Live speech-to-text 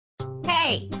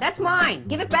Hey, that's mine.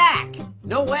 Give it back.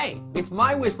 No way. It's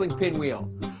my whistling pinwheel.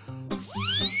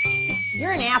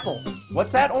 You're an apple.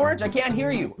 What's that, Orange? I can't hear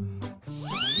you.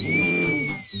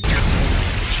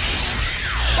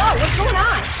 Whoa, what's going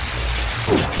on?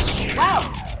 Wow,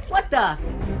 what the?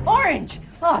 Orange!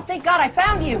 Oh, thank God I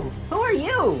found you. Who are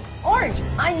you? Orange,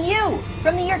 I'm you,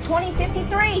 from the year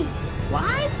 2053.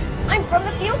 What? I'm from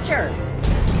the future.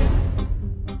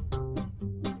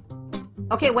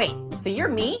 Okay, wait, so you're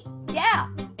me? Yeah.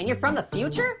 And you're from the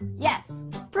future? Yes.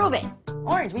 Prove it.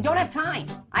 Orange, we don't have time.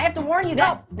 I have to warn you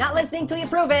that. Nope, not listening till you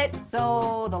prove it.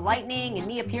 So, the lightning and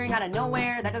me appearing out of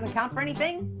nowhere, that doesn't count for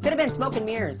anything? Could have been smoke and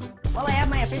mirrors. Well, I have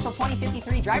my official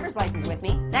 2053 driver's license with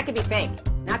me. That could be fake.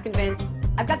 Not convinced.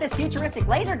 I've got this futuristic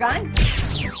laser gun.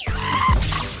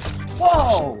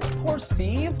 Whoa, poor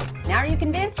Steve. Now are you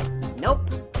convinced? Nope.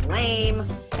 Lame.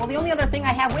 Well, the only other thing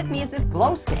I have with me is this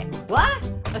glow stick. What?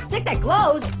 A stick that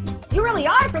glows? You really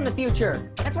are from the future.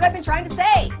 That's what I've been trying to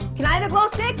say. Can I have a glow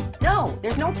stick? No,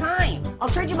 there's no time. I'll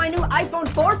trade you my new iPhone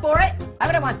 4 for it. Why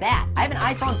would I want that? I have an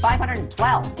iPhone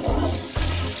 512.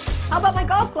 How about my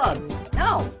golf clubs?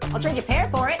 No, I'll trade you pear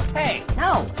for it. Hey.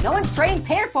 No, no one's trading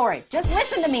pear for it. Just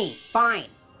listen to me. Fine.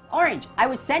 Orange, I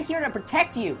was sent here to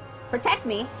protect you. Protect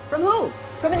me? From who?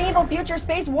 From an evil future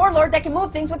space warlord that can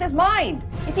move things with his mind.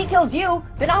 If he kills you,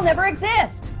 then I'll never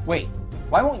exist. Wait,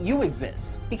 why won't you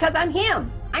exist? Because I'm him.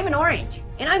 I'm an orange.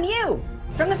 And I'm you.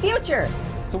 From the future.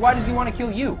 So why does he want to kill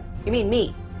you? You mean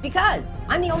me? Because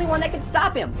I'm the only one that can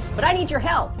stop him. But I need your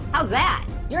help. How's that?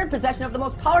 You're in possession of the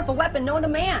most powerful weapon known to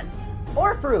man.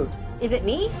 Or fruit. Is it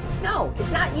me? No,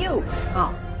 it's not you.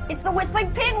 Oh, it's the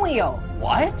whistling pinwheel.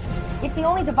 What? It's the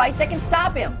only device that can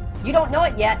stop him. You don't know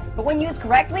it yet, but when used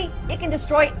correctly, it can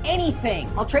destroy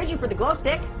anything. I'll trade you for the glow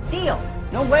stick. Deal.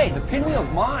 No way, the pinwheel's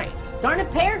mine. Darn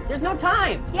it, Pear, there's no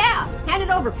time. Yeah, hand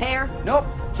it over, Pear. Nope,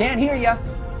 can't hear ya.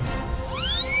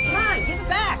 Come on, give it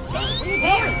back. What are you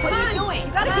doing? What are you doing?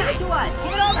 You gotta give it to us.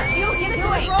 Give it over. You give it to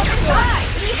us. What are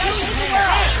you doing? He's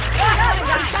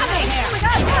coming. Oh my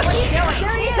God, what are you doing?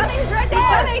 There he is. Coming right there.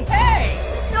 He's coming. Hey.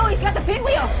 No, he's got the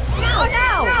pinwheel. No,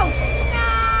 no.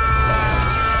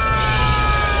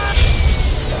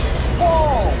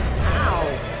 Whoa! Ow.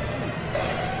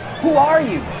 Who are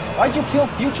you? Why'd you kill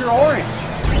Future Orange?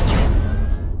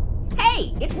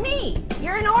 Hey, it's me.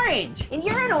 You're an orange. And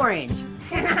you're an orange.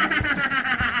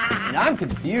 And I'm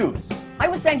confused. I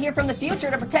was sent here from the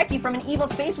future to protect you from an evil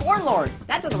space warlord.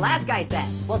 That's what the last guy said.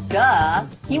 Well, duh.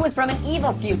 He was from an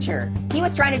evil future. He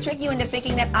was trying to trick you into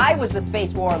thinking that I was the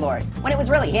space warlord, when it was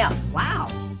really him. Wow.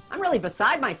 I'm really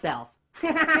beside myself.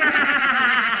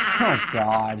 Oh,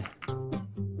 God.